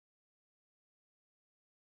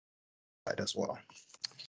slide as well.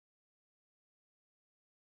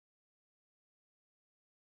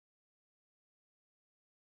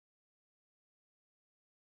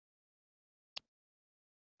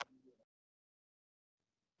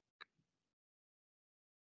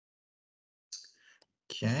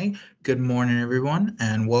 Okay, good morning, everyone,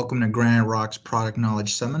 and welcome to Graniterock's Product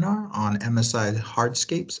Knowledge Seminar on MSI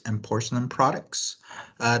Hardscapes and Porcelain Products.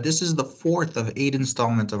 This is the fourth of 8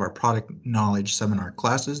 installments of our Product Knowledge Seminar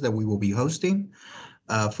classes that we will be hosting.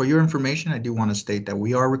 For your information, I do want to state that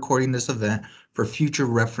we are recording this event for future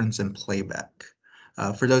reference and playback.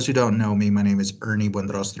 For those who don't know me, my name is Ernie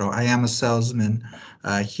Buendrostro. I am a salesman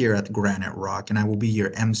here at Graniterock, and I will be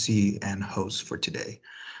your MC and host for today.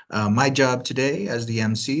 My job today as the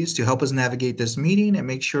MC is to help us navigate this meeting and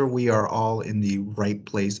make sure we are all in the right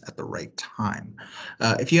place at the right time.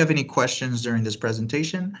 If you have any questions during this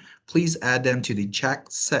presentation, please add them to the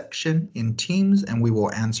chat section in Teams, and we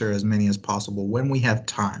will answer as many as possible when we have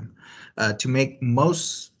time. To make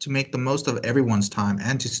the most of everyone's time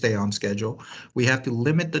and to stay on schedule, we have to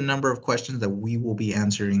limit the number of questions that we will be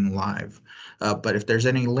answering live. But if there's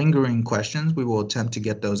any lingering questions, we will attempt to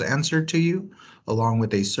get those answered to you, along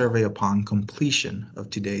with a survey upon completion of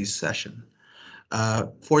today's session.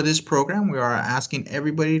 For this program, we are asking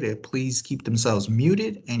everybody to please keep themselves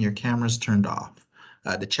muted and your cameras turned off.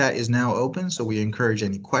 The chat is now open, so we encourage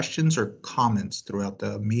any questions or comments throughout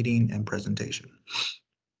the meeting and presentation.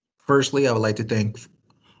 Firstly, I would like to thank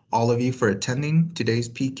all of you for attending today's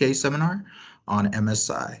PK seminar on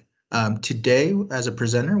MSI. Today, as a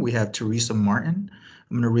presenter, we have Theresa Martin.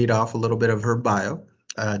 I'm going to read off a little bit of her bio.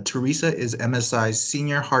 Theresa is MSI's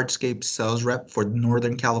Senior Hardscape Sales Rep for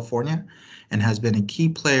Northern California and has been a key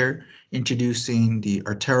player introducing the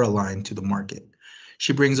Artera line to the market.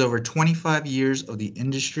 She brings over 25 years of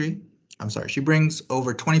industry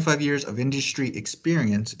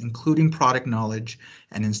experience, including product knowledge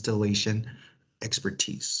and installation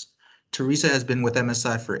expertise. Theresa has been with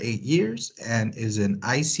MSI for 8 years and is an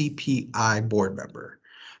ICPI board member.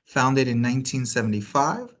 Founded in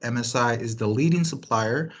 1975, MSI is the leading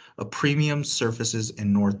supplier of premium surfaces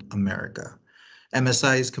in North America.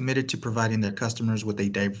 MSI is committed to providing their customers with a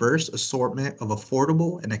diverse assortment of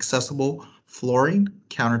affordable and accessible flooring,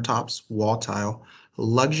 countertops, wall tile,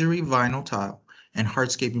 luxury vinyl tile, and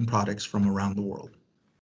hardscaping products from around the world.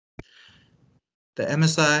 The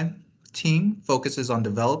MSI team focuses on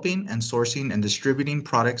developing and sourcing and distributing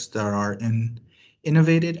products that are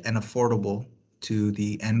innovative and affordable to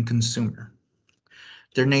the end consumer.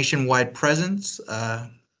 Their nationwide presence,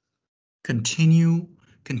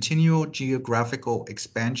 continual geographical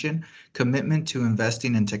expansion, commitment to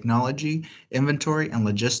investing in technology, inventory, and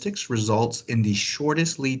logistics results in the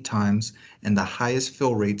shortest lead times and the highest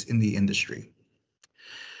fill rates in the industry.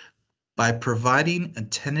 By providing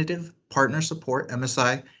attentive partner support,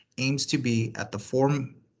 MSI aims to be at the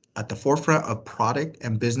forefront of product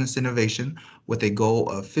and business innovation with a goal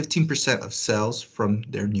of 15% of sales from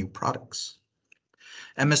their new products.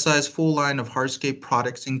 MSI's full line of hardscape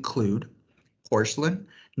products include porcelain,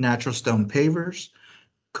 natural stone pavers,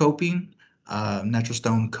 natural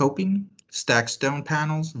stone coping, stacked stone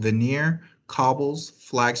panels, veneer, cobbles,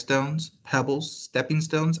 flagstones, pebbles, stepping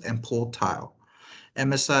stones, and pool tile.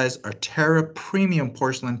 MSI's Artera Premium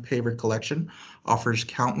Porcelain Paver Collection offers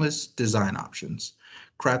countless design options.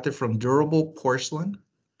 Crafted from durable porcelain,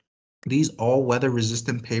 these all-weather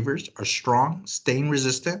resistant pavers are strong,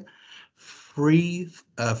 stain-resistant,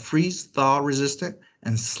 freeze-thaw resistant,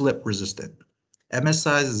 and slip-resistant.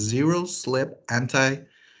 MSI's zero-slip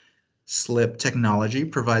anti-slip technology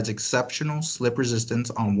provides exceptional slip resistance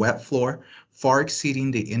on wet floor, far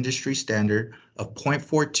exceeding the industry standard of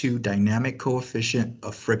 0.42 dynamic coefficient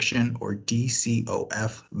of friction, or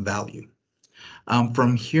DCOF value.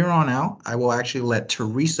 From here on out, I will actually let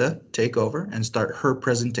Theresa take over and start her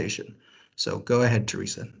presentation. So go ahead,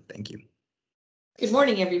 Theresa. Thank you. Good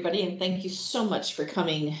morning, everybody, and thank you so much for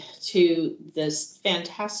coming to this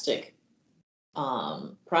fantastic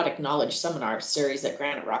product knowledge seminar series that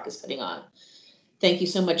Graniterock is putting on. Thank you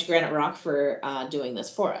so much, Graniterock, for doing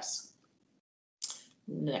this for us.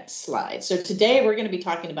 Next slide. So today we're going to be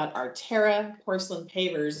talking about Artera porcelain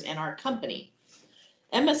pavers and our company.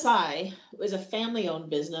 MSI was a family-owned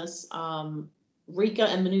business. Rika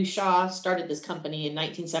and Manu Shah started this company in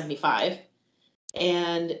 1975,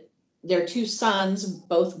 and their 2 sons,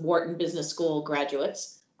 both Wharton Business School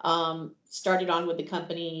graduates, started on with the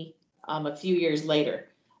company a few years later.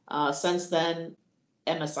 Since then,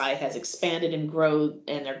 MSI has expanded and grown,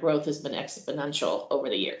 and their growth has been exponential over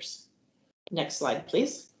the years. Next slide,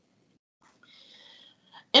 please.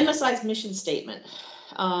 MSI's mission statement,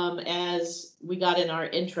 as we got in our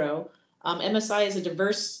intro, MSI has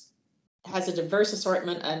a diverse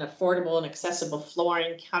assortment and affordable and accessible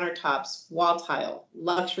flooring, countertops, wall tile,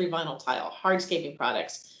 luxury vinyl tile, hardscaping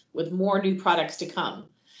products, with more new products to come.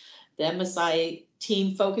 The MSI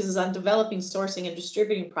team focuses on developing, sourcing, and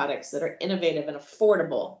distributing products that are innovative and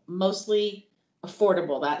affordable, mostly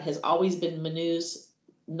affordable. That has always been Manu's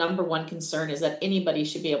 #1 concern, is that anybody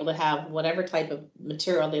should be able to have whatever type of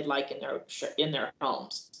material they'd like in their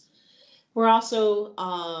homes. We're also,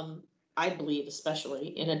 I believe,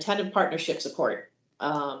 especially in attentive partnership support.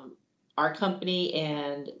 Our company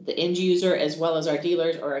and the end user, as well as our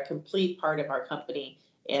dealers, are a complete part of our company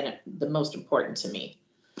and the most important to me.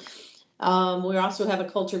 We also have a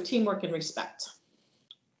culture of teamwork and respect.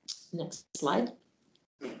 Next slide.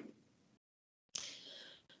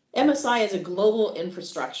 MSI is a global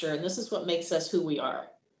infrastructure, and this is what makes us who we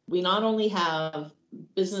are. We not only have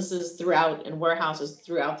businesses throughout and warehouses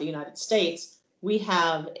throughout the United States, we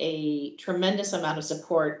have a tremendous amount of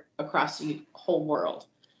support across the whole world.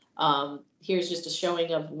 Here's just a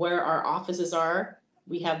showing of where our offices are.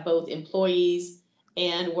 We have both employees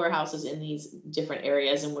and warehouses in these different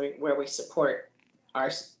areas, and where we support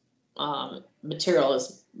our material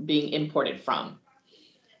is being imported from.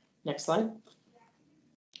 Next slide.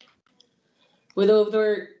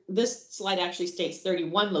 This slide actually states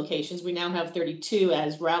 31 locations. We now have 32,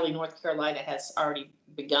 as Raleigh, North Carolina has already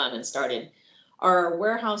begun and started. Our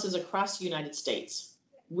warehouses across the United States.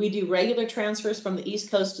 We do regular transfers from the East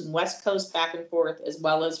Coast and West Coast back and forth, as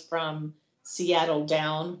well as from Seattle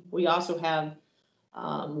down. We also have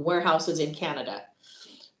warehouses in Canada.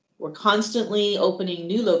 We're constantly opening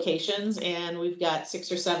new locations, and we've got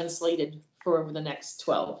 6 or 7 slated for over the next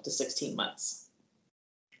 12 to 16 months.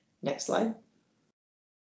 Next slide.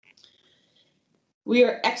 We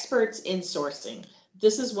are experts in sourcing.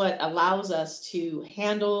 This is what allows us to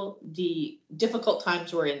handle the difficult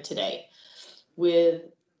times we're in today. With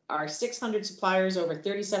our 600 suppliers over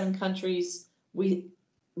 37 countries, we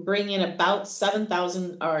bring in about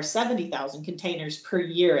 7,000 or 70,000 containers per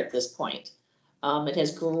year at this point. It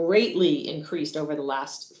has greatly increased over the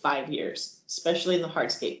last 5 years, especially in the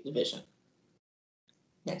hardscape division.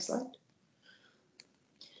 Next slide.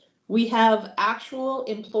 We have actual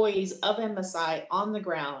employees of MSI on the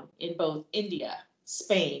ground in both India,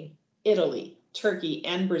 Spain, Italy, Turkey,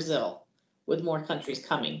 and Brazil, with more countries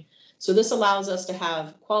coming. So this allows us to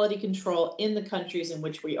have quality control in the countries in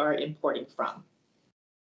which we are importing from.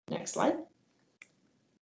 Next slide.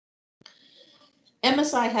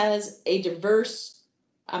 MSI has a diverse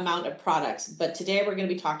amount of products, but today we're going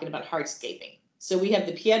to be talking about hardscaping. So we have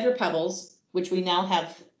the Piedra Pebbles, which we now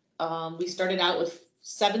have, we started out with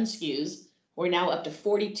 7 SKUs. We're now up to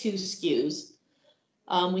 42 SKUs.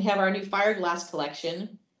 We have our new Fireglass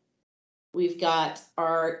collection. We've got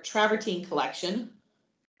our Travertine collection.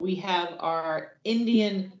 We have our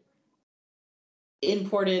Indian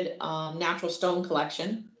imported natural stone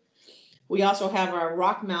collection. We also have our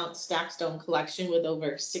rock mount stack stone collection with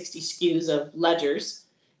over 60 SKUs of ledgers.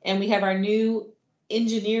 And we have our new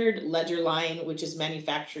engineered ledger line, which is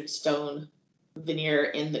manufactured stone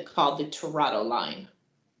veneer called the Torado line.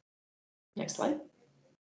 Next slide.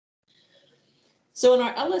 So in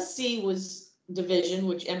our LSC division,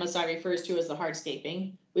 which MSI refers to as the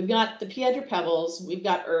hardscaping, we've got the Piedra Pebbles, we've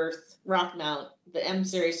got Earth, Rock Mount, the M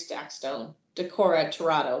Series stack stone, Decora,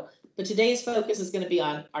 Torado. But today's focus is going to be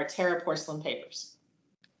on our Terra porcelain pavers.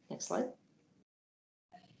 Next slide.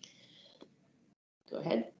 Go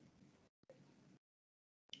ahead.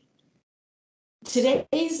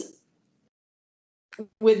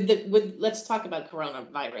 Let's talk about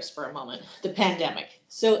coronavirus for a moment, the pandemic.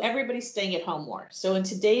 So everybody's staying at home more. So in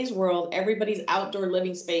today's world, everybody's outdoor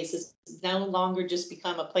living space has no longer just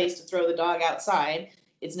become a place to throw the dog outside.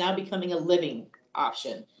 It's now becoming a living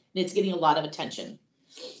option, and it's getting a lot of attention.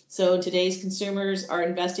 So today's consumers are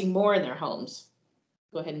investing more in their homes.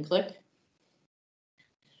 Go ahead and click.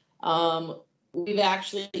 We've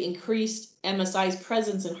actually increased MSI's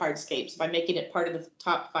presence in hardscapes by making it part of the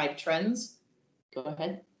top 5 trends. Go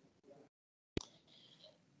ahead.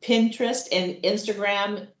 Pinterest and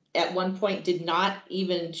Instagram at one point did not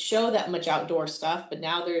even show that much outdoor stuff, but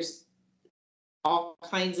now there's all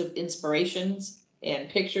kinds of inspirations and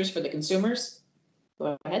pictures for the consumers.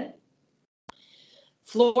 Go ahead.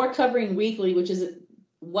 Floor Covering Weekly, which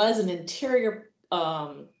was an interior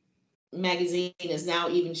magazine, is now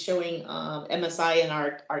even showing MSI and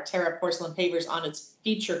our Terra porcelain pavers on its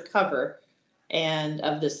feature cover, and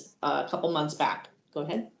of this a couple months back. Go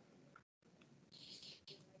ahead.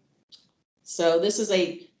 So this is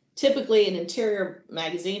typically an interior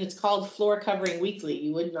magazine. It's called Floor Covering Weekly.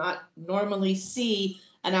 You would not normally see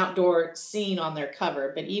an outdoor scene on their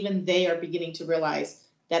cover, but even they are beginning to realize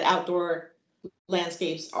that outdoor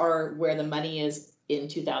landscapes are where the money is in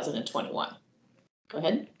 2021. Go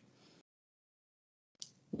ahead.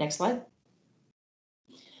 Next slide.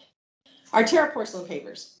 Artera porcelain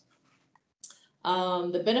pavers.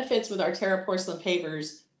 The benefits with Artera porcelain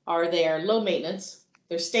pavers are they are low maintenance,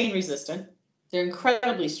 they're stain resistant, they're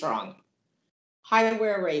incredibly strong, high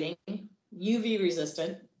wear rating, UV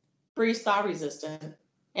resistant, freeze-thaw resistant,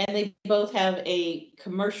 and they both have a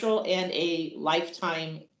commercial and a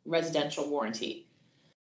lifetime residential warranty.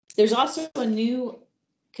 There's also a new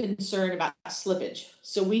concern about slippage.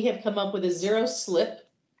 So we have come up with a zero slip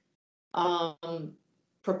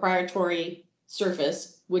proprietary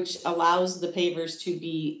surface, which allows the pavers to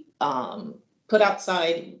be put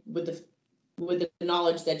outside with the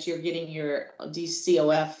knowledge that you're getting your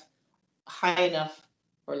DCOF high enough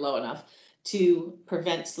or low enough to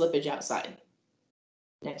prevent slippage outside.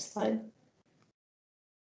 Next slide.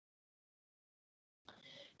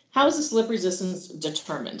 How is the slip resistance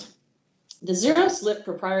determined? The zero slip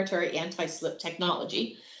proprietary anti-slip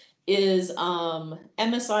technology is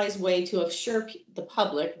MSI's way to assure the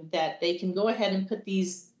public that they can go ahead and put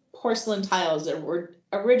these porcelain tiles that were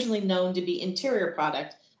originally known to be interior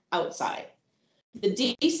product outside. The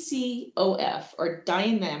DCOF, or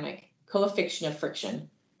dynamic coefficient of friction,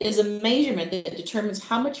 is a measurement that determines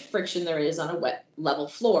how much friction there is on a wet level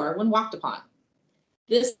floor when walked upon.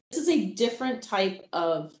 This is a different type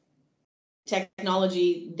of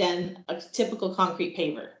technology than a typical concrete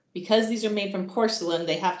paver. Because these are made from porcelain,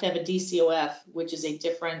 they have to have a DCOF, which is a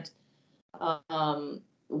different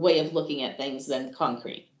way of looking at things than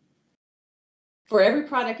concrete. For every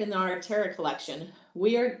product in our Artera collection,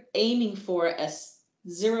 we are aiming for a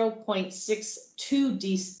 0.62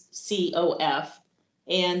 DCOF,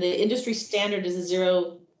 and the industry standard is a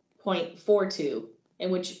 0.42,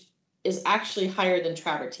 and which is actually higher than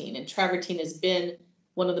travertine. And travertine has been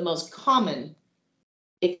one of the most common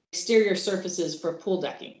exterior surfaces for pool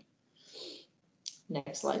decking.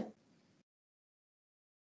 Next slide.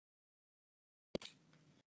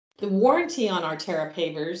 The warranty on Artera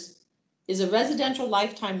pavers is a residential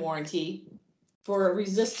lifetime warranty for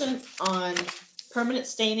resistant on permanent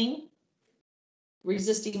staining,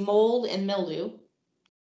 resisting mold and mildew,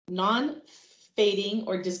 non-fading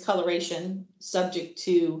or discoloration, subject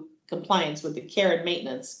to compliance with the care and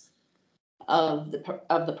maintenance of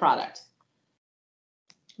the product.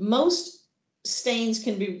 Most stains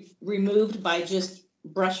can be removed by just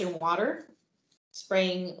brushing water,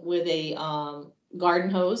 spraying with a garden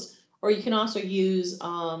hose, or you can also use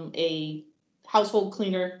a household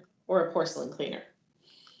cleaner or a porcelain cleaner.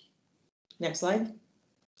 Next slide.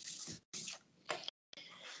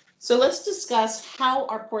 So let's discuss how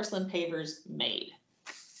our porcelain pavers made.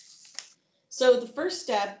 So the first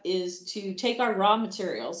step is to take our raw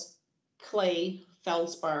materials, clay,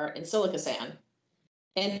 feldspar, and silica sand,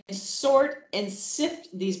 and sort and sift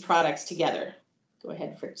these products together. Go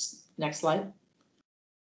ahead, Fritz. Next slide.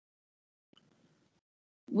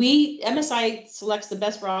 MSI selects the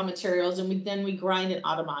best raw materials, and then we grind and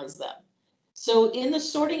atomize them. So in the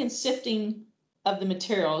sorting and sifting of the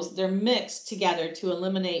materials, they're mixed together to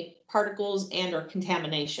eliminate particles and or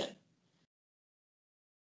contamination.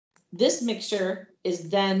 This mixture is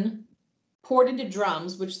then poured into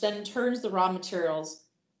drums, which then turns the raw materials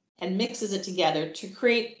and mixes it together to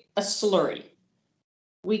create a slurry.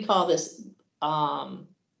 We call this a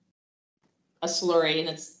slurry, and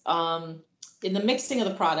it's in the mixing of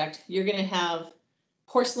the product, you're going to have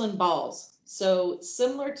porcelain balls. So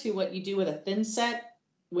similar to what you do with a thin set,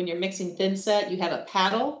 when you're mixing thin set, you have a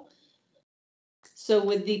paddle. So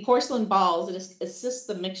with the porcelain balls, it assists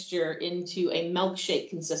the mixture into a milkshake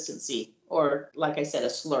consistency, or like I said, a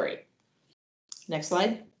slurry. Next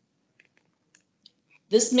slide.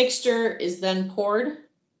 This mixture is then poured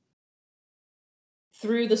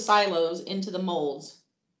through the silos into the molds,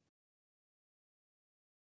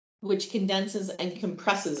 which condenses and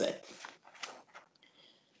compresses it.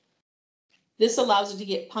 This allows it to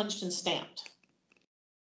get punched and stamped.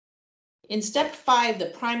 In step 5, the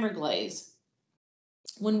primer glaze.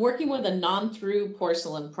 When working with a non-through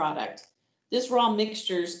porcelain product, this raw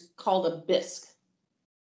mixture is called a bisque.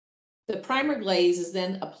 The primer glaze is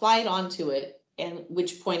then applied onto it, at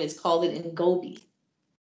which point it's called an engolbe.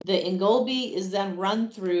 The engolbe is then run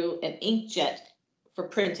through an inkjet for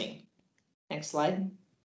printing. Next slide.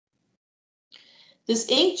 This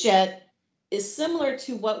inkjet is similar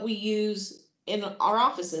to what we use in our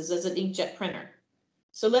offices as an inkjet printer.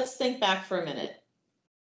 So let's think back for a minute.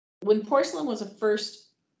 When porcelain was first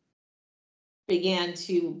began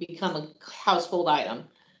to become a household item,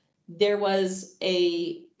 there was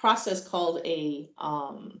a process called the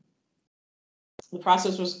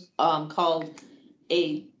process was called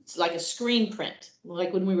it's like a screen print,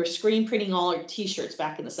 like when we were screen printing all our t-shirts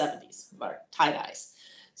back in the 70s, our tie-dyes.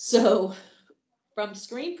 So from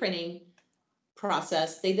screen printing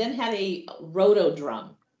process, they then had a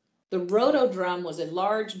rotodrum. The rotodrum was a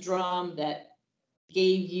large drum that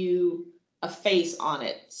gave you a face on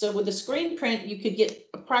it. So with the screen print, you could get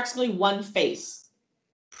approximately one face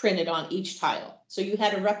printed on each tile. So you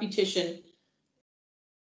had a repetition.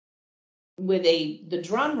 With the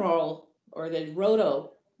drum roll or the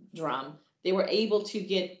roto drum, they were able to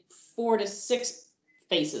get 4 to 6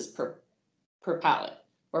 faces per pallet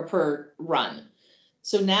or per run.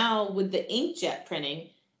 So now with the inkjet printing,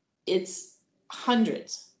 it's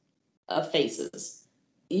hundreds of faces.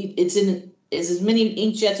 It's as many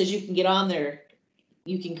inkjets as you can get on there.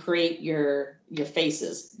 You can create your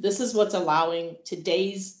faces. This is what's allowing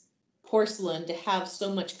today's porcelain to have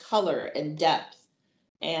so much color and depth,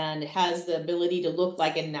 and has the ability to look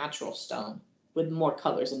like a natural stone with more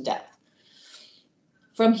colors and depth.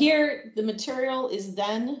 From here, the material is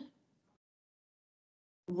then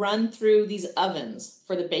run through these ovens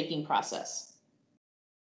for the baking process.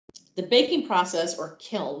 The baking process, or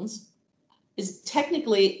kilns, is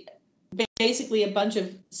technically basically a bunch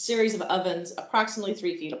of series of ovens approximately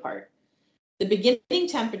 3 feet apart. The beginning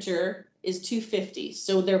temperature is 250.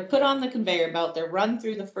 So they're put on the conveyor belt, they're run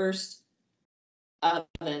through the first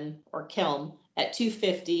oven or kiln at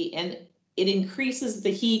 250, and it increases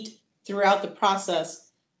the heat throughout the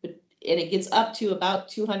process, and it gets up to about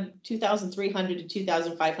 2,300 to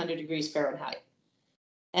 2,500 degrees Fahrenheit.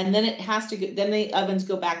 And then it has to go, then the ovens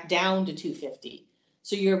go back down to 250.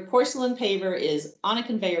 So your porcelain paver is on a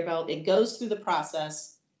conveyor belt. It goes through the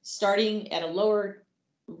process, starting at a lower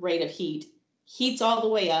rate of heat, heats all the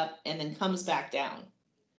way up, and then comes back down.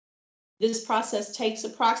 This process takes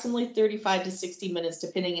approximately 35 to 60 minutes,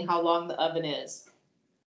 depending on how long the oven is.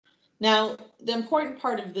 Now, the important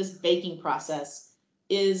part of this baking process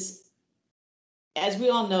is, as we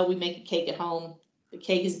all know, we make a cake at home. The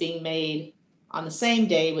cake is being made on the same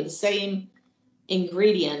day with the same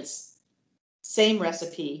ingredients, same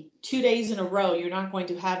recipe. 2 days in a row, you're not going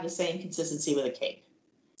to have the same consistency with a cake.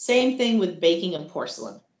 Same thing with baking and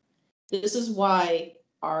porcelain. This is why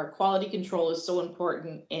our quality control is so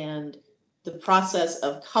important, and the process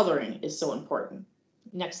of coloring is so important.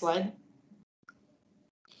 Next slide.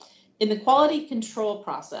 In the quality control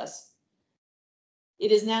process,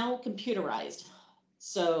 it is now computerized.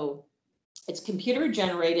 So it's computer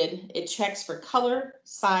generated. It checks for color,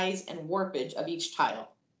 size, and warpage of each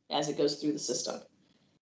tile as it goes through the system.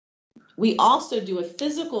 We also do a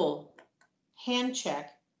physical hand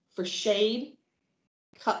check for shade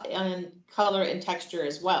and color and texture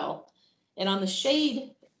as well. And on the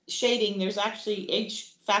shading, there's actually,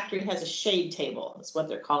 each factory has a shade table. That's what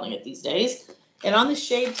they're calling it these days. And on the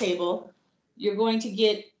shade table, you're going to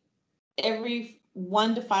get every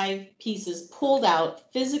 1 to 5 pieces pulled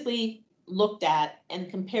out, physically looked at, and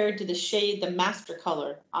compared to the shade, the master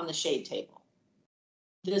color on the shade table.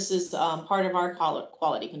 This is part of our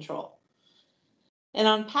quality control. And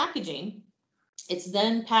on packaging, it's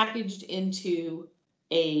then packaged into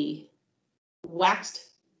a waxed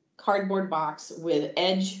cardboard box with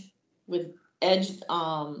edged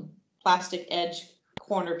plastic edge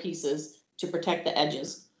corner pieces to protect the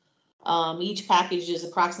edges. Each package is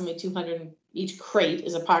approximately 200, each crate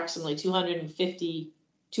is approximately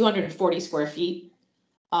 240 square feet.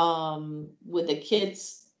 With the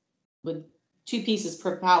kits, with 2 pieces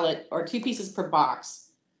per pallet or 2 pieces per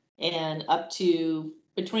box, and up to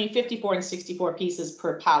between 54 and 64 pieces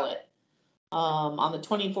per pallet. On the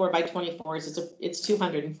 24 by 24s, it's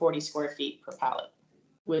 240 square feet per pallet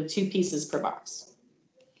with 2 pieces per box.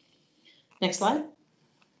 Next slide.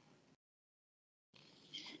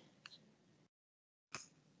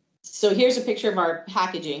 So here's a picture of our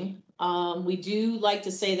packaging. We do like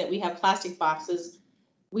to say that we have plastic boxes.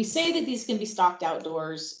 We say that these can be stocked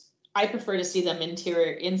outdoors. I prefer to see them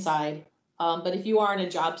inside. But if you are on a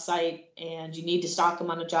job site and you need to stock them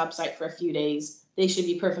on a job site for a few days, they should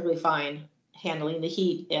be perfectly fine handling the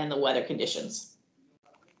heat and the weather conditions.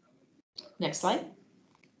 Next slide.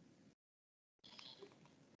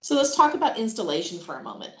 So let's talk about installation for a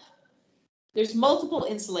moment. There's multiple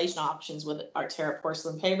installation options with our Terra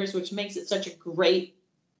porcelain pavers, which makes it such a great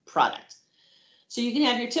product. So you can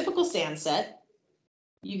have your typical sand set.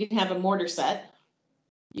 You can have a mortar set.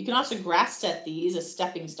 You can also grass set these as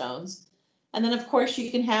stepping stones. And then, of course,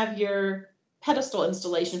 you can have your pedestal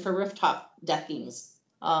installation for rooftop deckings,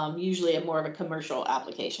 usually more of a commercial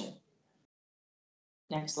application.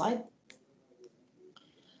 Next slide.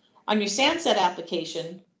 On your sand set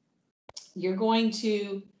application, you're going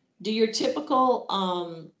to do your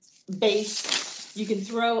typical base. You can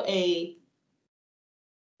throw a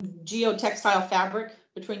geotextile fabric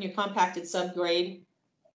between your compacted subgrade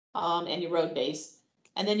and your road base.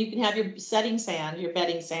 And then you can have your setting sand, your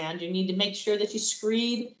bedding sand. You need to make sure that you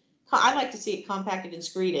screed. I like to see it compacted and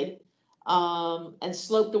screeded and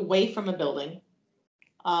sloped away from a building.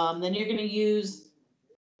 Then you're going to use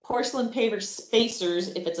porcelain paver spacers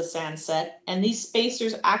if it's a sand set, and these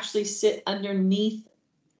spacers actually sit underneath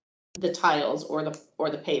the tiles or the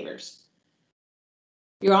pavers.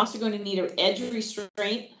 You're also going to need an edge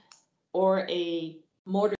restraint or a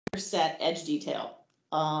mortar set edge detail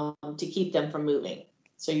to keep them from moving.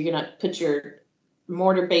 So you're going to put your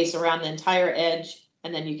mortar base around the entire edge,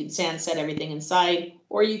 and then you can sand set everything inside,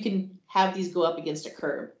 or you can have these go up against a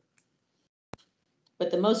curb.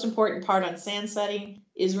 But the most important part on sand setting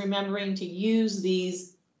is remembering to use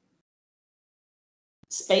these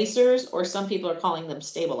spacers, or some people are calling them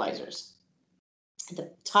stabilizers.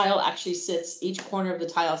 The tile actually sits, each corner of the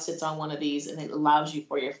tile sits on one of these, and it allows you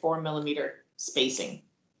for your 4mm spacing.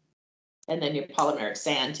 And then your polymeric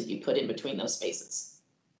sand to be put in between those spaces.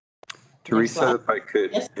 Theresa,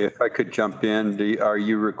 Yes. if I could jump in, are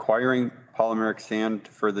you requiring polymeric sand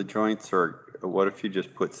for the joints, or what if you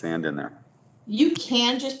just put sand in there? You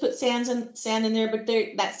can just put sand in there, but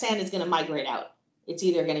that sand is going to migrate out. It's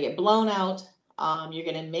either going to get blown out. You're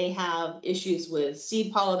going to may have issues with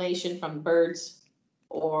seed pollination from birds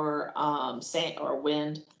or sand or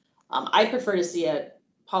wind. I prefer to see a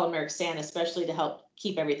polymeric sand, especially to help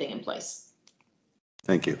keep everything in place.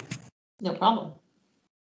 Thank you. No problem.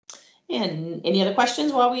 And any other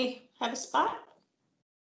questions while we have a spot?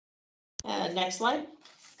 Next slide.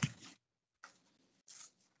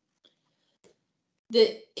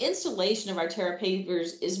 The installation of our terra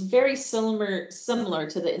pavers is very similar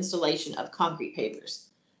to the installation of concrete pavers.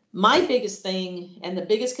 My biggest thing and the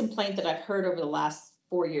biggest complaint that I've heard over the last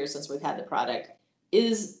 4 years since we've had the product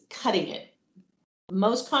is cutting it.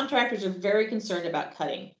 Most contractors are very concerned about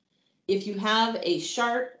cutting. If you have a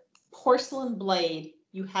sharp porcelain blade,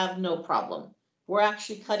 you have no problem. We're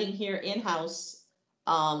actually cutting here in-house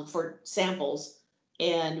for samples,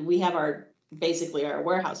 and we have basically our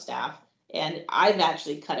warehouse staff. And I've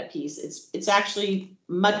actually cut a piece. It's actually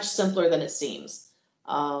much simpler than it seems.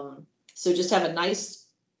 So just have a nice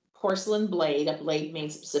porcelain blade, a blade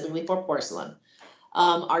made specifically for porcelain.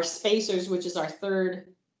 Our spacers, which is our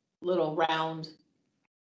third little round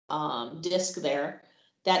disc there.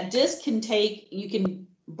 That disc you can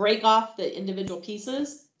break off the individual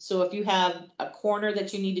pieces. So if you have a corner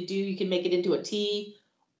that you need to do, you can make it into a T,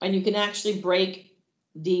 and you can actually break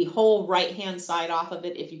the whole right hand side off of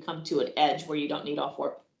it if you come to an edge where you don't need all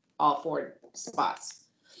four spots.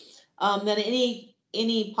 Then any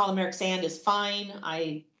polymeric sand is fine.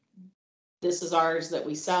 This is ours that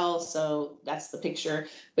we sell, so that's the picture.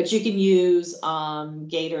 But you can use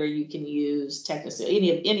Gator, you can use Technics,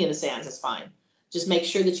 any of the sands is fine. Just make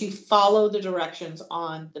sure that you follow the directions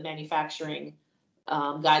on the manufacturing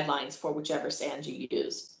guidelines for whichever sand you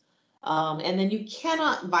use. And then you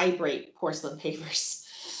cannot vibrate porcelain pavers.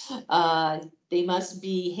 They must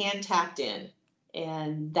be hand tapped in.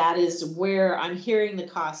 And that is where I'm hearing the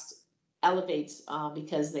cost elevates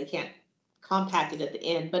because they can't compact it at the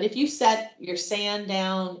end. But if you set your sand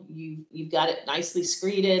down, you've got it nicely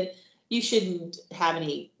screeded, you shouldn't have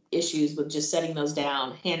any issues with just setting those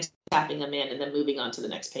down, hand tapping them in, and then moving on to the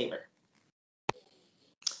next paver.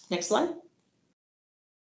 Next slide.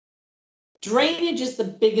 Drainage is the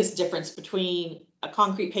biggest difference between a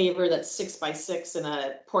concrete paver that's 6x6 and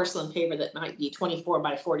a porcelain paver that might be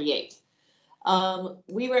 24x48.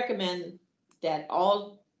 We recommend that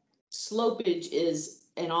all slopage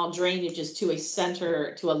and all drainage is to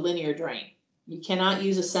a linear drain. You cannot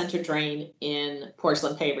use a center drain in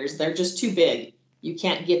porcelain pavers. They're just too big. You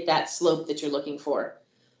can't get that slope that you're looking for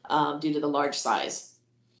due to the large size.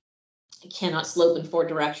 You cannot slope in 4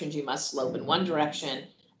 directions. You must slope in 1 direction.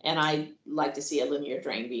 And I like to see a linear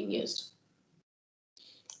drain being used.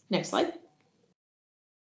 Next slide.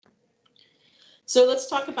 So let's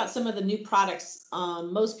talk about some of the new products.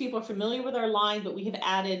 Most people are familiar with our line, but we have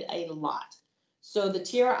added a lot. So the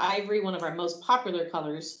Tiara Ivory, one of our most popular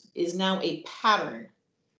colors, is now a pattern.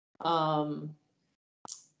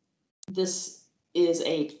 This is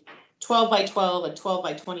a 12x12, a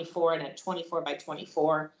 12x24, and a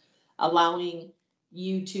 24x24, allowing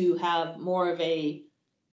you to have more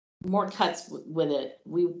cuts with it.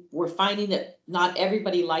 We're finding that not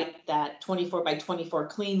everybody liked that 24x24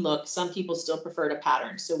 clean look. Some people still preferred a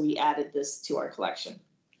pattern, so we added this to our collection.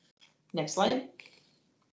 Next slide.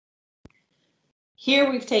 Here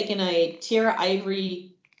we've taken a Tierra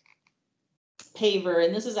Ivory paver,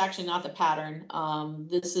 and this is actually not the pattern.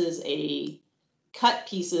 This is a cut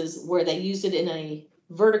pieces where they used it in a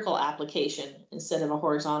vertical application instead of a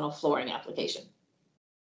horizontal flooring application.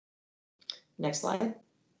 Next slide.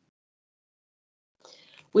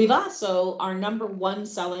 We've also, our #1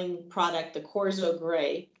 selling product, the Corzo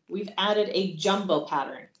Gray, we've added a jumbo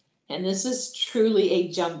pattern, and this is truly a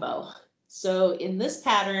jumbo. So in this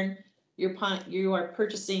pattern, you are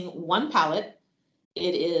purchasing one pallet.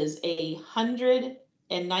 It is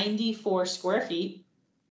 194 square feet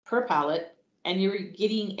per pallet, and you're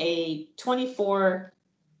getting a 24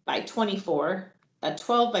 by 24, a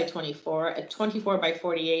 12 by 24, a 24 by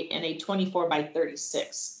 48, and a 24 by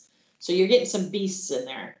 36. So you're getting some beasts in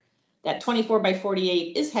there. That 24 by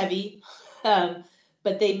 48 is heavy,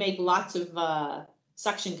 but they make lots of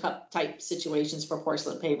suction cup type situations for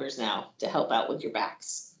porcelain pavers now to help out with your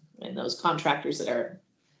backs and those contractors that are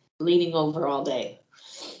leaning over all day.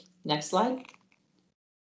 Next slide.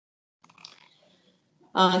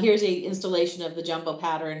 Here's a installation of the jumbo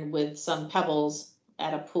pattern with some pebbles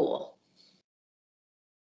at a pool.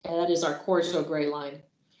 And that is our Corzo Gray line.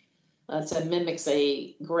 That mimics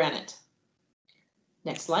a granite.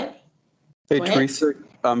 Next slide. Hey, Theresa,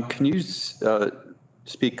 can you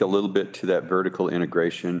speak a little bit to that vertical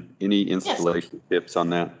integration? Any installation tips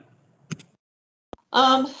on that?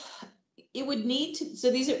 It would need to, so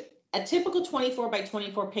these are a typical 24 by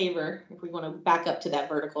 24 paver. If we want to back up to that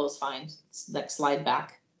vertical is fine. Next slide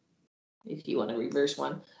back. If you want to reverse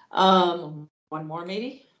one. One more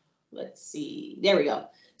maybe. Let's see. There we go.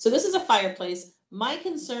 So this is a fireplace. My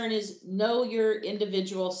concern is know your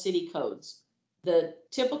individual city codes. The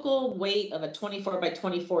typical weight of a 24 by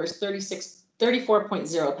 24 is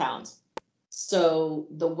 34.0 pounds. So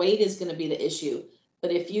the weight is going to be the issue.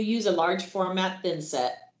 But if you use a large format thin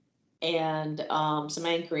set and some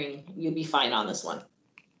anchoring, you'll be fine on this one.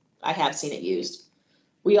 I have seen it used.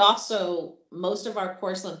 We also, most of our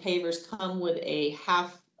porcelain pavers come with a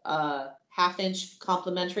half-inch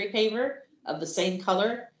complementary paver of the same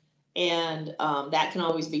color. And that can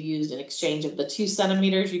always be used in exchange of the 2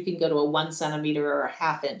 centimeters. You can go to a 1 centimeter or a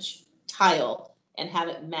half-inch tile and have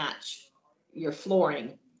it match your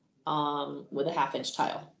flooring with a half-inch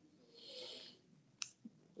tile.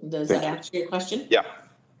 Does that answer your question? Yeah,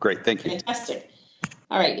 great, thank you. Fantastic.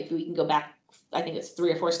 All right, if we can go back, I think it's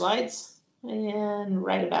 3 or 4 slides. And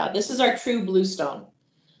right about, this is our true bluestone.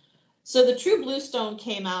 So the true bluestone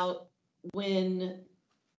came out when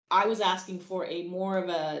I was asking for a more of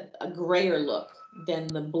a grayer look than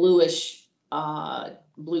the bluish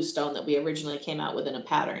bluestone that we originally came out with in a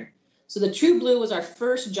pattern. So the true blue was our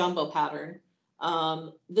first jumbo pattern.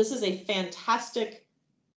 This is a fantastic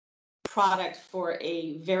product for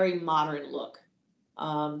a very modern look.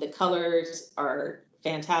 The colors are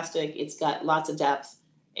fantastic. It's got lots of depth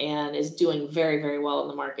and is doing very, very well in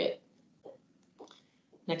the market.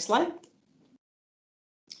 Next slide.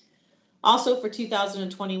 Also for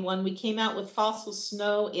 2021, we came out with fossil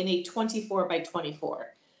snow in a 24 by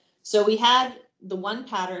 24. So we had the one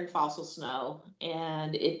pattern fossil snow,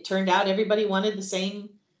 and it turned out everybody wanted the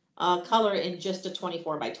same color in just a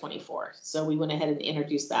 24 by 24. So we went ahead and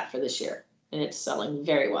introduced that for this year, and it's selling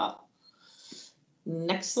very well.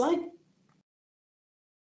 Next slide.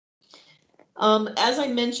 As I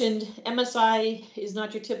mentioned, MSI is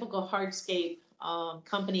not your typical hardscape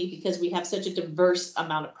company because we have such a diverse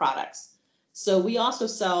amount of products. So we also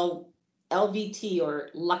sell LVT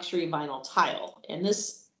or luxury vinyl tile, and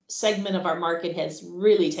this segment of our market has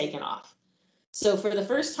really taken off. So for the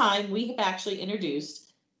first time, we have actually introduced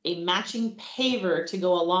a matching paver to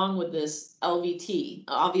go along with this LVT.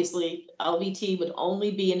 Obviously, LVT would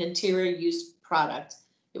only be an interior use product.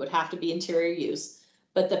 It would have to be interior use,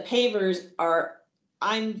 but the pavers are,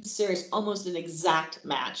 I'm serious, almost an exact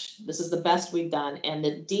match. This is the best we've done, and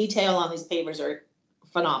the detail on these pavers are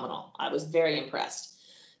phenomenal. I was very impressed.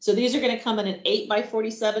 So these are going to come in an 8 by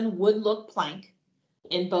 47 wood look plank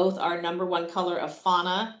in both our #1 color of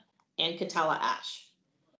fauna and Catella ash.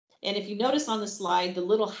 And if you notice on the slide, the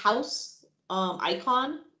little house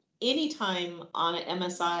icon, anytime on an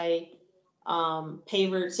MSI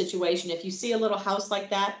paver situation, if you see a little house like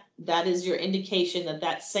that, that is your indication that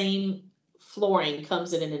that same flooring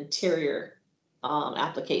comes in an interior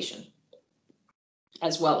application,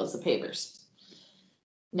 as well as the pavers.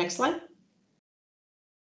 Next slide.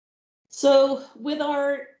 So with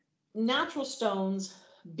our natural stones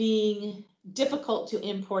being difficult to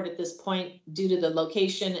import at this point due to the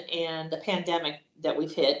location and the pandemic that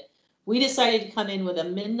we've hit, we decided to come in with a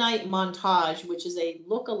Midnight Montage, which is a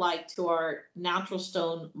look-alike to our natural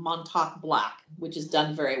stone Montauk Black, which is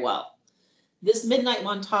done very well. This midnight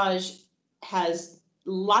montage has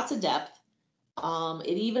lots of depth.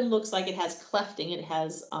 It even looks like it has clefting. It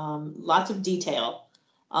has lots of detail.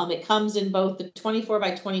 It comes in both the 24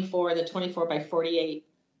 by 24, the 24 by 48,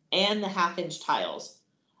 and the 1/2-inch tiles.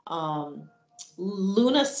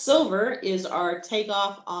 Luna Silver is our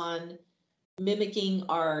takeoff on mimicking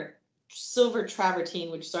our silver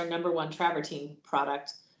travertine, which is our #1 travertine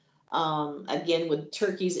product. Again, with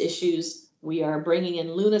turkeys issues, we are bringing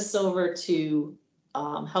in Luna Silver to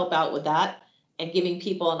help out with that and giving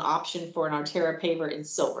people an option for an Artera paver in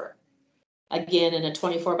silver. Again, in a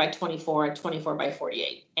 24 by 24, a 24 by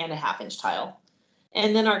 48, and a 1/2-inch tile.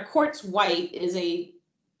 And then our quartz white is a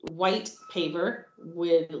white paver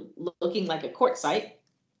with looking like a quartzite,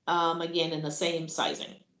 again, in the same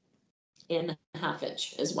sizing, in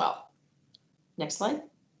 1/2-inch as well. Next slide.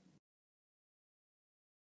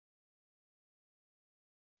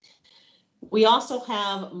 We also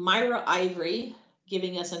have Myra Ivory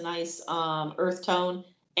giving us a nice earth tone,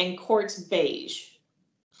 and quartz beige.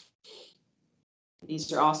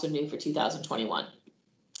 These are also new for 2021.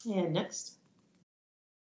 And next.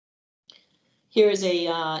 Here is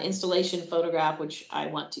a installation photograph, which I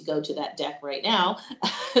want to go to that deck right now.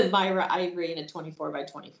 Myra Ivory in a 24 by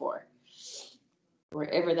 24.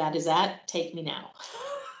 Wherever that is at, take me now.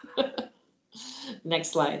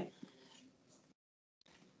 Next slide.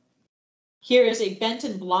 Here is a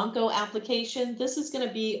Benton Blanco application. This is going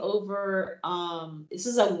to be over, this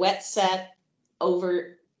is a wet set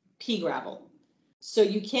over pea gravel. So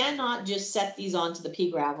you cannot just set these onto the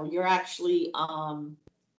pea gravel. You're actually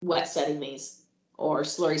wet setting these or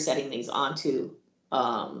slurry setting these onto,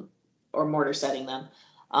 or mortar setting them,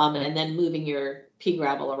 and then moving your pea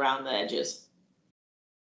gravel around the edges.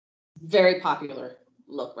 Very popular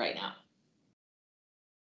look right now.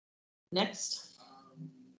 Next.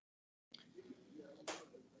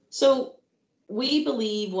 So we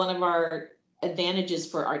believe one of our advantages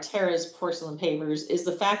for Artera's porcelain pavers is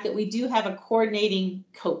the fact that we do have a coordinating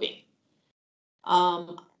coping.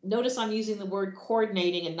 Notice I'm using the word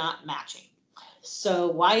coordinating and not matching. So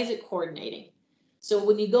why is it coordinating? So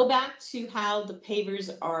when you go back to how the pavers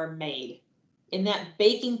are made, in that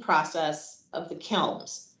baking process of the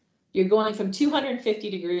kilns, you're going from 250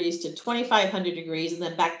 degrees to 2,500 degrees and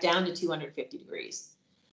then back down to 250 degrees.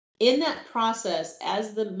 In that process,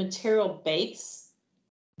 as the material bakes,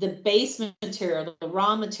 the base material, the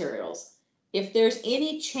raw materials, if there's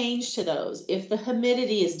any change to those, if the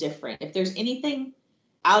humidity is different, if there's anything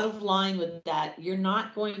out of line with that, you're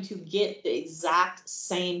not going to get the exact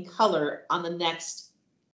same color on the next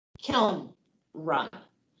kiln run.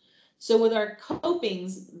 So with our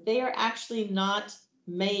copings, they are actually not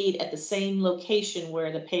made at the same location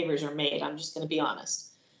where the pavers are made. I'm just going to be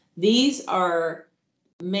honest. These are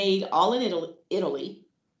made all in Italy,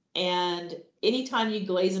 and anytime you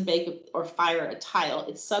glaze and bake or fire a tile,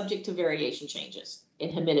 it's subject to variation changes in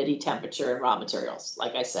humidity, temperature, and raw materials,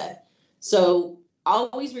 like I said. So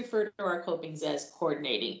always refer to our copings as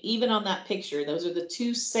coordinating. Even on that picture, those are the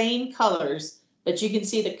two same colors, but you can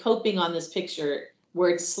see the coping on this picture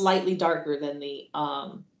where it's slightly darker than the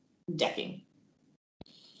decking.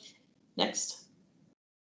 Next.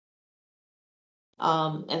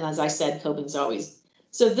 And as I said, coping's always.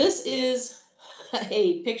 So this is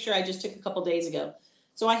a picture I just took a couple days ago.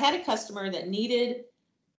 So I had a customer that needed,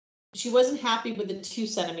 she wasn't happy with the 2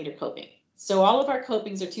 centimeter coping. So all of our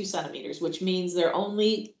copings are 2 centimeters, which means they're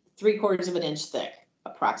only 3/4 of an inch thick,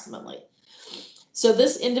 approximately. So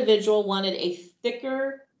this individual wanted a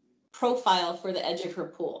thicker profile for the edge of her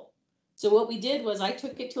pool. So what we did was I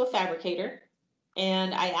took it to a fabricator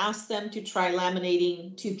and I asked them to try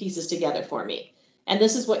laminating 2 pieces together for me. And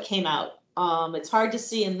this is what came out. It's hard to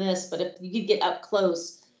see in this, but if you could get up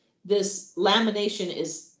close, this lamination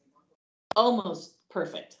is almost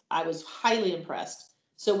perfect. I was highly impressed.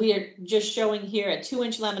 So we are just showing here a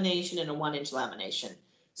 2-inch lamination and a 1-inch lamination.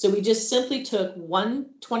 So we just simply took one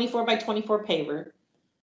 24 by 24 paver,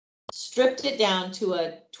 stripped it down to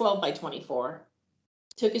a 12 by 24,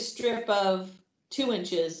 took a strip of 2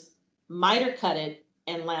 inches, miter cut it,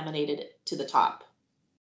 and laminated it to the top.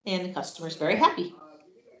 And the customer's very happy.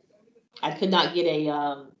 I could not get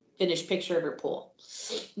a finished picture of her pool.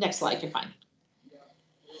 Next slide, you're fine.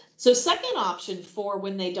 So second option for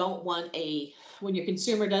when they don't want when your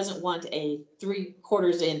consumer doesn't want a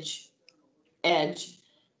 3/4 inch edge,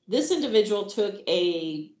 this individual took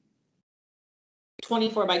a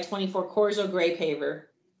 24 by 24 Corzo gray paver,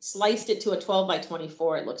 sliced it to a 12 by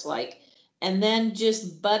 24, it looks like, and then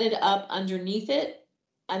just butted up underneath it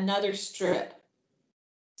another strip.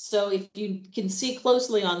 So if you can see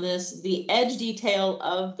closely on this, the edge detail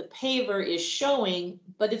of the paver is showing,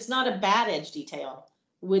 but it's not a bad edge detail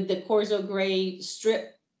with the Corzo gray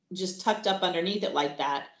strip just tucked up underneath it like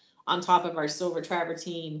that on top of our silver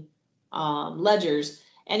travertine ledgers.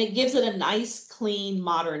 And it gives it a nice, clean,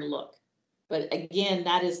 modern look. But again,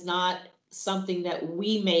 that is not something that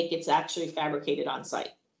we make. It's actually fabricated on site.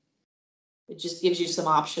 It just gives you some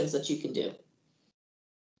options that you can do.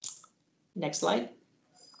 Next slide.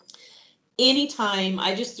 Anytime,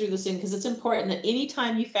 I just threw this in because it's important that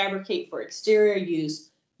anytime you fabricate for exterior use,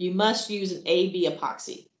 you must use an AB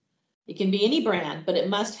epoxy. It can be any brand, but it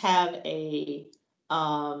must have a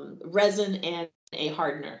resin and a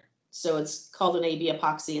hardener. So it's called an AB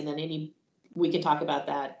epoxy, and then we can talk about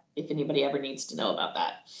that if anybody ever needs to know about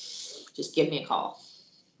that. Just give me a call.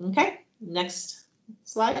 Okay, next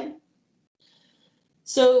slide.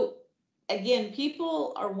 So again,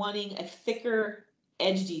 people are wanting a thicker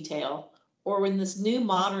edge detail, or in this new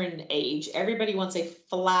modern age, everybody wants a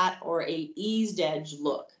flat or a eased edge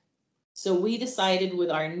look. So we decided with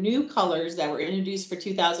our new colors that were introduced for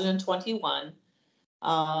 2021,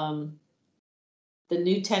 the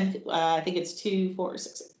new 10, I think it's 2, 4,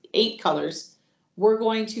 6, 8 colors, we're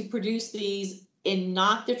going to produce these in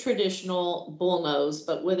not the traditional bullnose,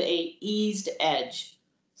 but with a eased edge.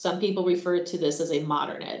 Some people refer to this as a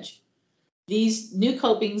modern edge. These new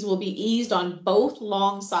copings will be eased on both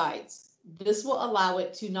long sides. This will allow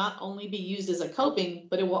it to not only be used as a coping,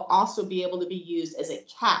 but it will also be able to be used as a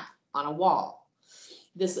cap on a wall.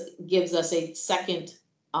 This gives us a second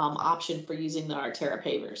option for using our Terra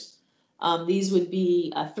pavers. These would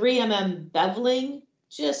be a 3 mm beveling,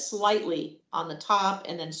 just slightly on the top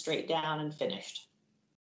and then straight down and finished.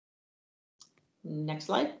 Next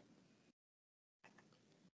slide.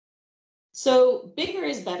 So bigger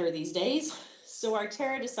is better these days. So our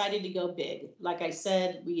Terra decided to go big. Like I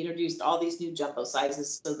said, we introduced all these new jumbo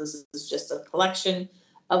sizes. So this is just a collection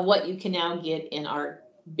of what you can now get in our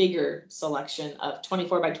bigger selection of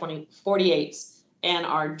 24 by 48s and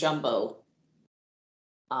our jumbo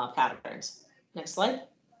patterns. Next slide.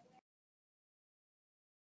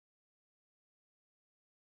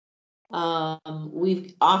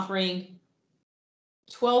 We've offering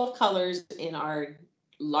 12 colors in our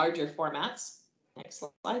larger formats. Next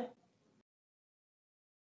slide.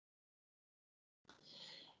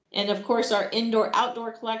 And of course, our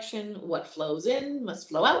indoor-outdoor collection, what flows in must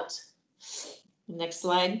flow out. Next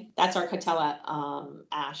slide. That's our Catella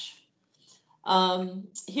ash.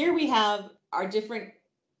 Here we have our different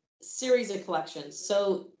series of collections.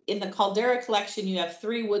 So in the Caldera collection, you have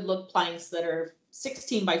 3 wood look planks that are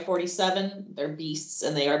 16 by 47. They're beasts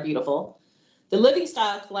and they are beautiful. The Living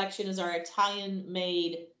Style collection is our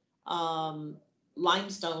Italian-made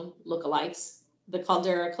limestone lookalikes. The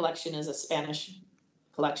Caldera collection is a Spanish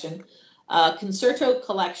collection. Concerto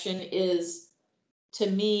collection is,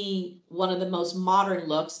 to me, one of the most modern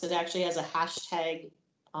looks. It actually has a hashtag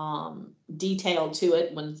detail to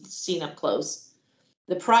it when seen up close.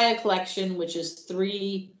 The Praia collection, which is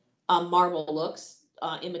 3 marble looks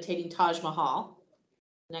imitating Taj Mahal.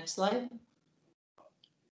 Next slide.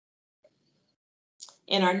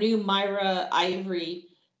 And our new Myra Ivory.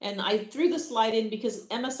 And I threw the slide in because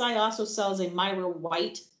MSI also sells a Myra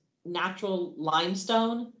White natural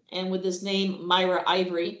limestone. And with this name, Myra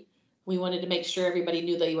Ivory, we wanted to make sure everybody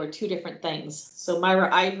knew they were 2 different things. So Myra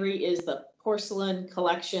Ivory is the porcelain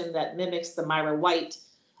collection that mimics the Myra White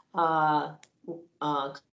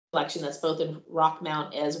collection that's both in rock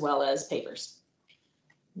mount as well as pavers.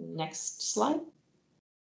 Next slide.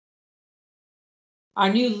 Our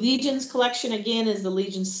new Legions collection, again, is the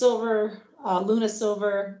Legion Silver, Luna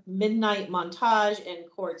Silver, Midnight Montage, and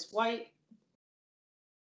Quartz White.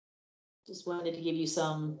 Just wanted to give you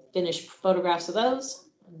some finished photographs of those.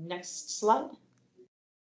 Next slide.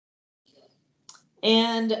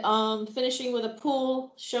 And finishing with a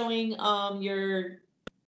pool showing your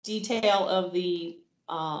detail of the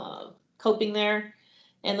coping there,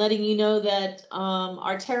 and letting you know that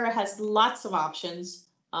our Terra has lots of options.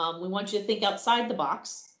 We want you to think outside the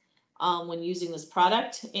box when using this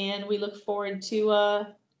product, and we look forward to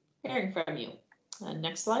hearing from you.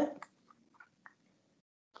 Next slide.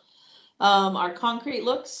 Our concrete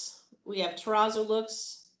looks, we have terrazzo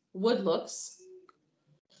looks, wood looks.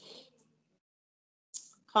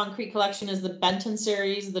 Concrete collection is the Benton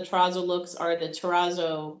series. The terrazzo looks are the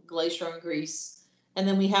terrazzo glacier and grease. And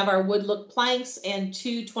then we have our wood look planks and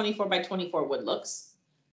 2 24 by 24 wood looks.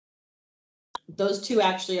 Those 2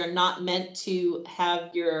 actually are not meant to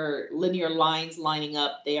have your linear lines lining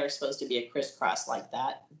up. They are supposed to be a crisscross like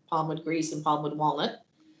that. Palmwood grease and palmwood walnut.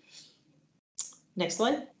 Next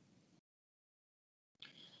slide.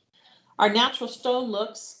 Our natural stone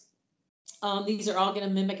looks, these are all going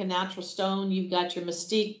to mimic a natural stone. You've got your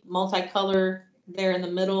Mystique multicolor there in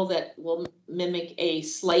the middle that will mimic a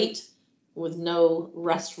slate with no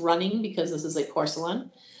rust running because this is a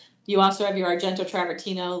porcelain. You also have your Argento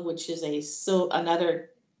Travertino, which is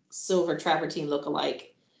another silver travertine lookalike.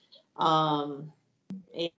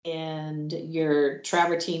 And your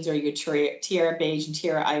travertines are your Tierra Beige and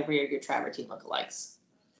Tierra Ivory are your travertine lookalikes.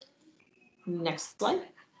 Next slide.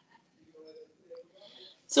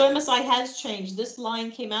 So MSI has changed. This line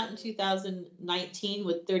came out in 2019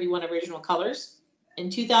 with 31 original colors. In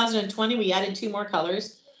 2020, we added 2 more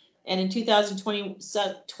colors. And in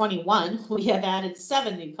 2021, we have added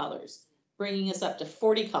 7 new colors, bringing us up to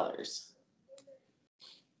 40 colors.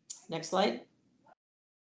 Next slide.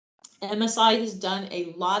 MSI has done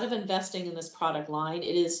a lot of investing in this product line.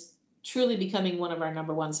 It is truly becoming one of our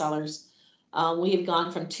 #1 sellers. We have gone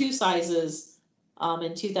from 2 sizes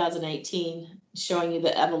in 2018, showing you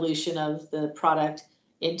the evolution of the product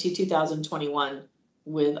into 2021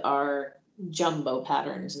 with our jumbo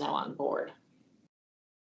patterns now on board.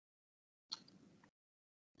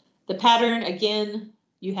 The pattern, again,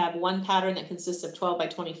 you have one pattern that consists of 12 by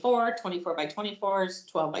 24, 24 by 24s,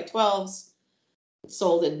 12 by 12s,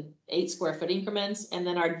 sold in 8 square foot increments, and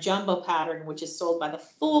then our jumbo pattern, which is sold by the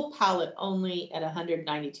full pallet only at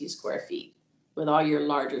 192 square feet with all your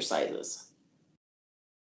larger sizes.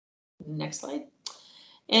 Next slide.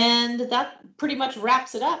 And that pretty much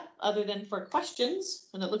wraps it up, other than for questions,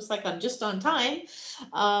 and it looks like I'm just on time.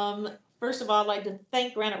 First of all, I'd like to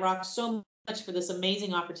thank Graniterock so much for this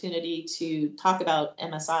amazing opportunity to talk about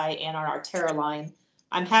MSI and our Terra line.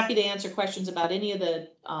 I'm happy to answer questions about any of the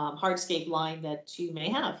hardscape line that you may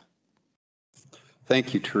have.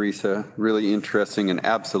 Thank you, Theresa. Really interesting and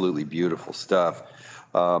absolutely beautiful stuff.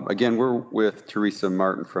 Again, we're with Theresa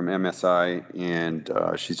Martin from MSI, and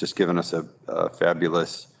she's just given us a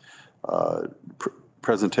fabulous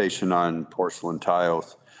presentation on porcelain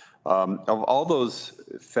tiles. Of all those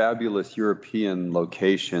fabulous European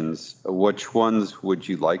locations, which ones would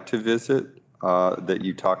you like to visit that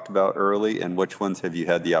you talked about early, and which ones have you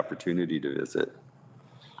had the opportunity to visit?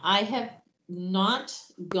 I have not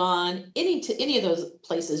gone to any of those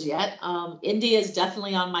places yet. India is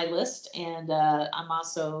definitely on my list, and I'm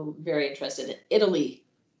also very interested in Italy.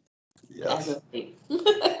 Yes. As a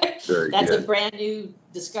Very That's good. a brand new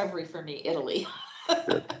discovery for me, Italy.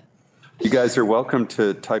 Good. You guys are welcome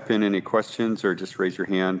to type in any questions or just raise your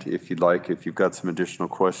hand if you'd like, if you've got some additional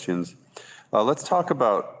questions. Let's talk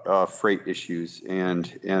about freight issues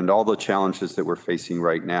and all the challenges that we're facing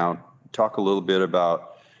right now. Talk a little bit about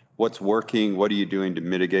what's working, what are you doing to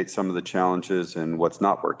mitigate some of the challenges, and what's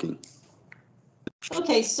not working?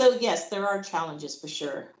 Okay, so yes, there are challenges for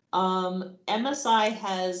sure. MSI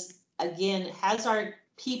has our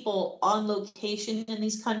people on location in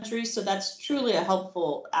these countries, so that's truly a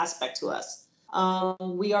helpful aspect to us.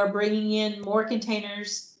 We are bringing in more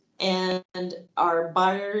containers, and our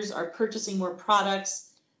buyers are purchasing more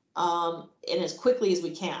products, and as quickly as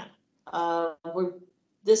we can.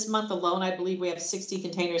 This month alone, I believe we have 60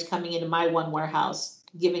 containers coming into my one warehouse,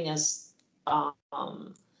 giving us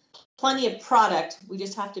plenty of product. We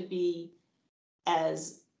just have to be a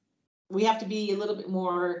little bit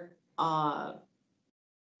more,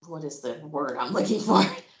 what is the word I'm looking for?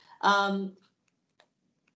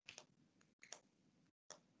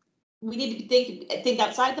 We need to think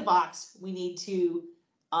outside the box. We need to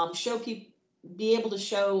show people, be able to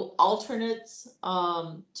show alternates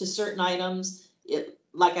to certain items.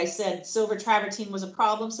 Like I said, silver travertine was a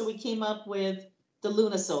problem, so we came up with the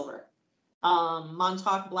Luna silver.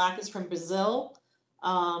 Montauk black is from Brazil,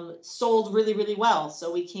 sold really, really well,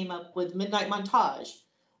 so we came up with Midnight Montage.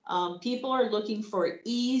 People are looking for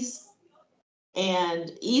ease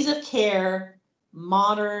of care,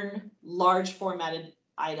 modern, large formatted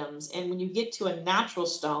items. And when you get to a natural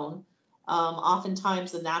stone,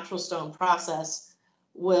 oftentimes the natural stone process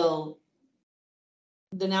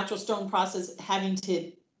having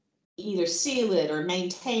to either seal it or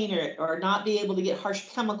maintain it or not be able to get harsh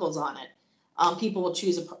chemicals on it. People will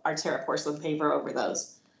choose our Terra porcelain paver over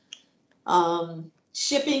those.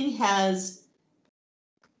 Shipping has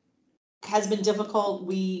been difficult.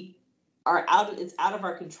 It's out of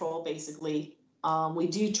our control, basically. We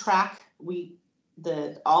do track,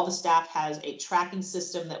 all the staff has a tracking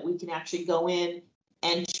system that we can actually go in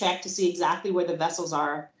and check to see exactly where the vessels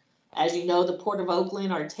are. As you know, the Port of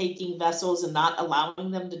Oakland are taking vessels and not allowing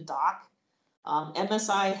them to dock.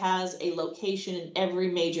 MSI has a location in every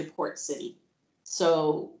major port city.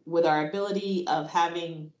 So with our ability of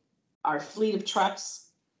having our fleet of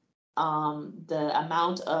trucks, the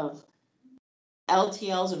amount of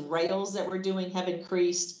LTLs and rails that we're doing have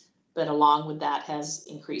increased, but along with that has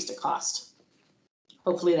increased a cost.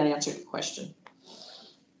 Hopefully that answered your question.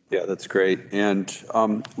 Yeah, that's great. And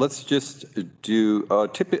let's just do,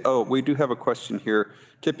 we do have a question here.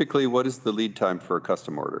 Typically, what is the lead time for a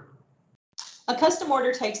custom order? A custom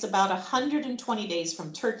order takes about 120 days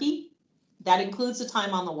from Turkey. That includes the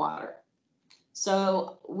time on the water.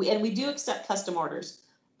 So, we do accept custom orders.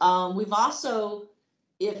 We've also,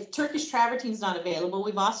 if Turkish travertine is not available,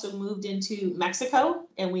 we've also moved into Mexico,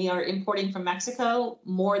 and we are importing from Mexico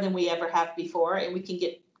more than we ever have before, and we can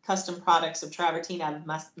get custom products of travertine out of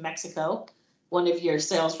Mexico. One of your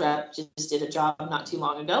sales rep just did a job not too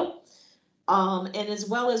long ago. And as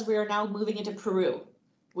well as we are now moving into Peru.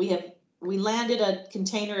 We landed a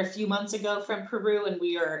container a few months ago from Peru, and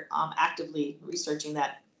we are actively researching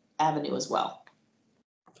that avenue as well.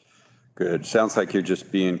 Good. Sounds like you're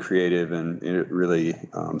just being creative and really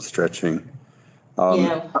stretching.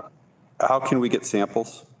 Yeah. How can we get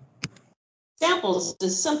samples? Samples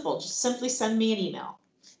is simple. Just simply send me an email.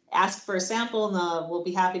 Ask for a sample, and we'll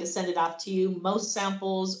be happy to send it off to you. Most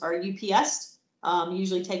samples are UPS.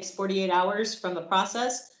 Usually takes 48 hours from the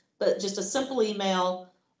process, but just a simple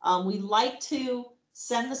email. We like to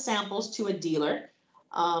send the samples to a dealer.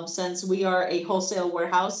 Since we are a wholesale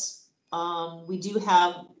warehouse, we do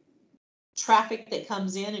have traffic that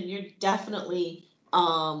comes in, and you're definitely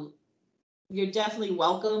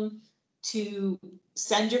welcome to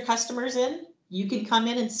send your customers in. You can come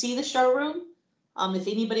in and see the showroom. If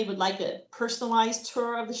anybody would like a personalized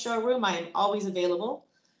tour of the showroom, I am always available.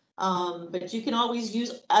 But you can always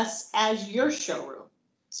use us as your showroom.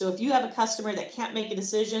 So if you have a customer that can't make a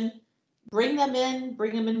decision, bring them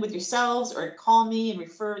in with yourselves, or call me and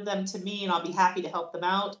refer them to me, and I'll be happy to help them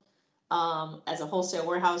out. As a wholesale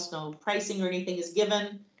warehouse, no pricing or anything is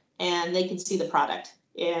given, and they can see the product.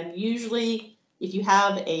 And usually if you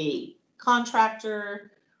have a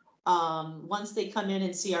contractor, once they come in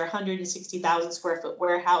and see our 160,000 square foot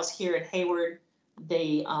warehouse here in Hayward,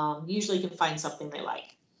 they usually can find something they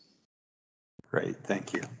like. Great,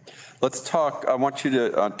 thank you. Let's talk, I want you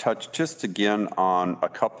to touch just again on a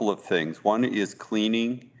couple of things. One is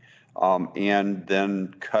cleaning and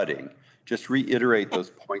then cutting. Just reiterate those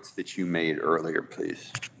points that you made earlier,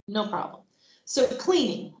 please. No problem. So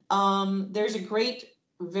cleaning, there's a great,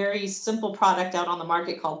 very simple product out on the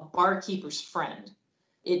market called Barkeeper's Friend.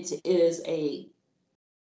 It is a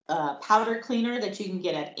powder cleaner that you can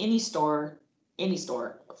get at any store,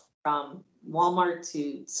 from Walmart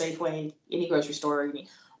to Safeway, any grocery store.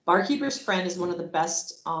 Barkeeper's Friend is one of the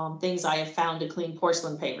best things I have found to clean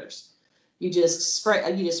porcelain pavers. You just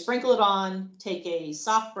sprinkle it on, take a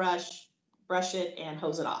soft brush it, and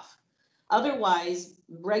hose it off. Otherwise,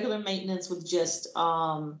 regular maintenance with just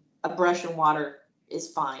a brush and water is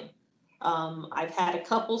fine. I've had a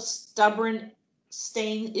couple stubborn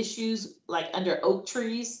stain issues, like under oak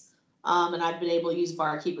trees, and I've been able to use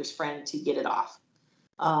Barkeeper's Friend to get it off.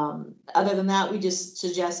 Other than that, we just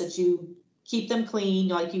suggest that you keep them clean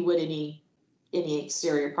like you would any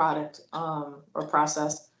exterior product or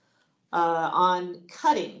process. On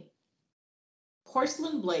cutting,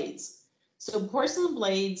 porcelain blades. So porcelain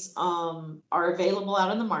blades are available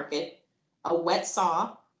out on the market. A wet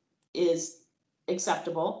saw is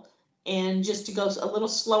acceptable, and just to go a little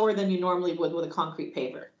slower than you normally would with a concrete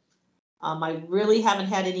paver. I really haven't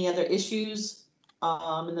had any other issues.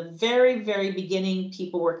 In the very, very beginning,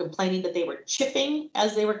 people were complaining that they were chipping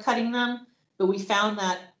as they were cutting them, but we found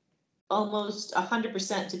that almost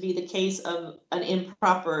 100% to be the case of an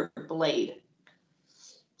improper blade.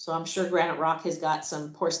 So I'm sure Graniterock has got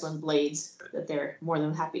some porcelain blades that they're more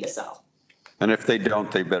than happy to sell. And if they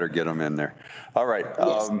don't, they better get them in there. All right.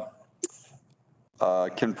 Yes.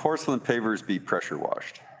 Can porcelain pavers be pressure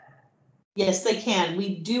washed? Yes, they can.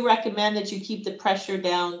 We do recommend that you keep the pressure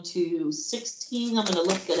down to 16. I'm going to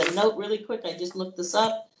look at a note really quick. I just looked this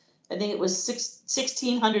up. I think it was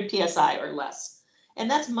 1600 PSI or less. And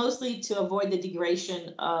that's mostly to avoid the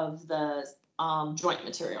degradation of the joint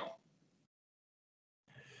material.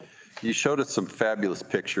 You showed us some fabulous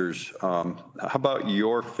pictures. How about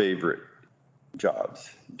your favorite jobs?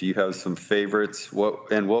 Do you have some favorites? What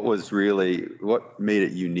made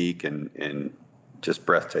it unique and just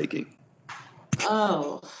breathtaking?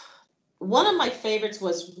 Oh, one of my favorites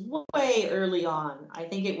was way early on. I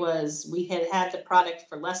think it was, we had the product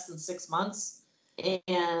for less than 6 months,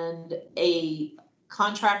 and a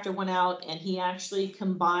contractor went out and he actually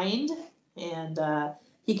combined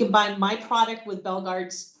my product with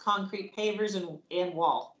Belgard's concrete pavers and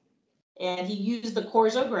wall. And he used the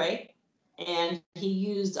Corzo Gray, and he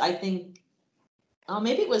used, I think,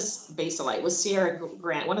 maybe it was Basalite, it was Sierra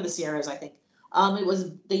Grant, one of the Sierras, I think.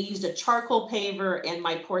 They used a charcoal paver and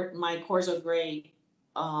my Corzo gray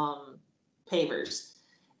pavers.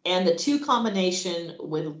 And the two combination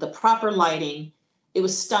with the proper lighting, it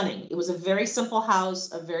was stunning. It was a very simple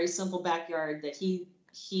house, a very simple backyard that he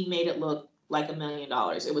made it look like $1 million.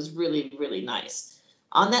 It was really, really nice.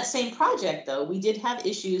 On that same project, though, we did have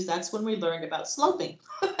issues. That's when we learned about sloping.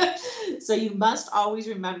 So you must always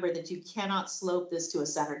remember that you cannot slope this to a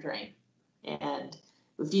center drain. And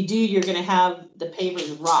if you do, you're going to have the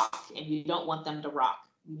pavers rock, and you don't want them to rock.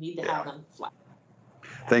 You need to have them flat.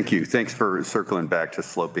 Thank you. Thanks for circling back to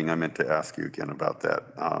sloping. I meant to ask you again about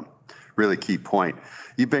that. Really key point.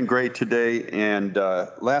 You've been great today. And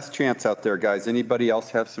last chance out there, guys. Anybody else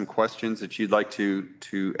have some questions that you'd like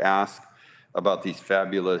to ask about these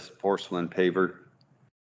fabulous porcelain paver?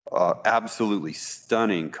 Absolutely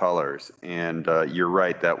stunning colors. And you're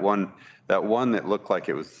right. That one that looked like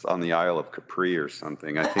it was on the Isle of Capri or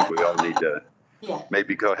something. I think we all need to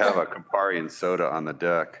maybe go have a Campari and soda on the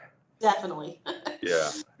deck. Definitely.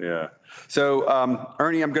 Yeah. So,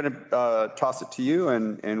 Ernie, I'm going to toss it to you,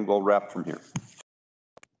 and we'll wrap from here.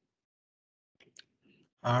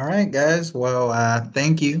 All right, guys. Well,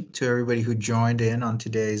 thank you to everybody who joined in on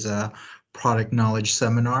today's product knowledge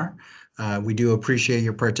seminar. We do appreciate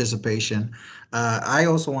your participation. I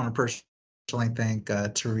also want to personally thank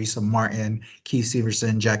Theresa, Martin, Keith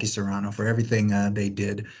Severson, Jackie Serrano for everything they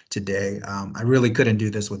did today. I really couldn't do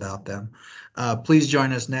this without them. Please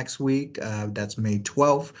join us next week. That's May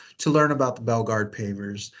 12th to learn about the Bellegarde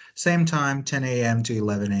pavers. Same time, 10 a.m. to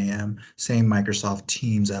 11 a.m. Same Microsoft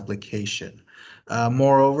Teams application.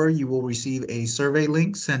 Moreover, you will receive a survey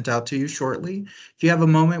link sent out to you shortly. If you have a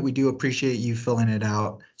moment, we do appreciate you filling it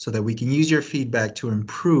out so that we can use your feedback to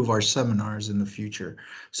improve our seminars in the future.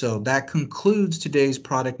 So that concludes today's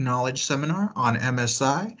product knowledge seminar on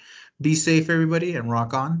MSI. Be safe, everybody, and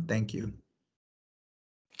rock on. Thank you.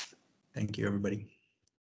 Thank you, everybody.